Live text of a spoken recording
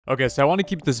Okay, so I want to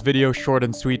keep this video short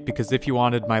and sweet because if you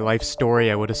wanted my life story,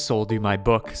 I would have sold you my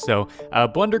book. So,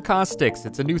 Blender Caustics,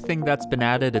 it's a new thing that's been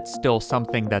added. It's still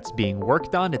something that's being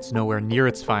worked on. It's nowhere near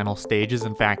its final stages.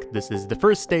 In fact, this is the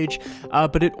first stage,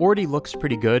 but it already looks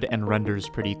pretty good and renders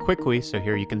pretty quickly. So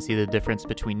here you can see the difference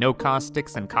between no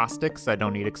caustics and caustics. I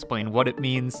don't need to explain what it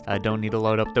means. I don't need to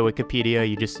load up the Wikipedia.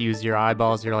 You just use your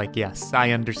eyeballs. You're like, yes,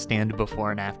 I understand before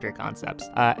and after concepts.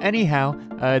 Anyhow,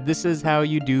 this is how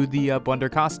you do the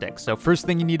Blender Caustics. So first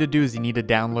thing you need to do is you need to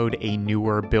download a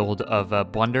newer build of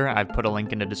Blender. I've put a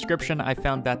link in the description. I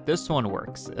found that this one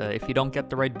works. If you don't get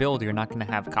the right build, you're not going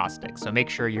to have caustics. So make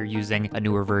sure you're using a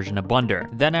newer version of Blender.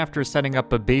 Then after setting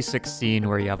up a basic scene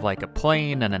where you have like a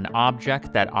plane and an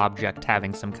object, that object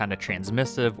having some kind of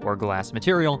transmissive or glass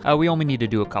material, we only need to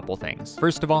do a couple things.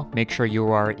 First of all, make sure you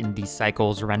are in the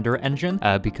Cycles render engine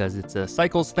because it's a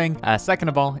Cycles thing. Second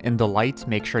of all, in the light,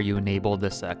 make sure you enable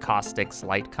this caustics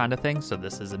light kind of thing. So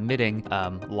this is emitting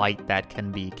light that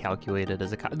can be calculated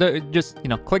as a just, you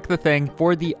know, click the thing.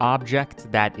 For the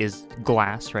object that is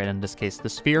glass, right, in this case the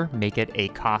sphere, make it a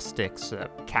caustics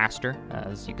caster.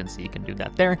 As you can see, you can do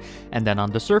that there. And then on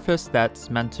the surface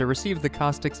that's meant to receive the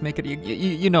caustics, make it,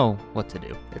 you know what to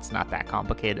do. It's not that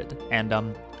complicated. And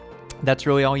that's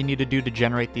really all you need to do to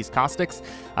generate these caustics.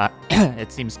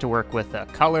 It seems to work with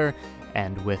color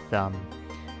and with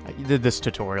this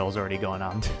tutorial is already going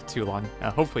on too long.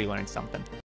 Hopefully you learned something.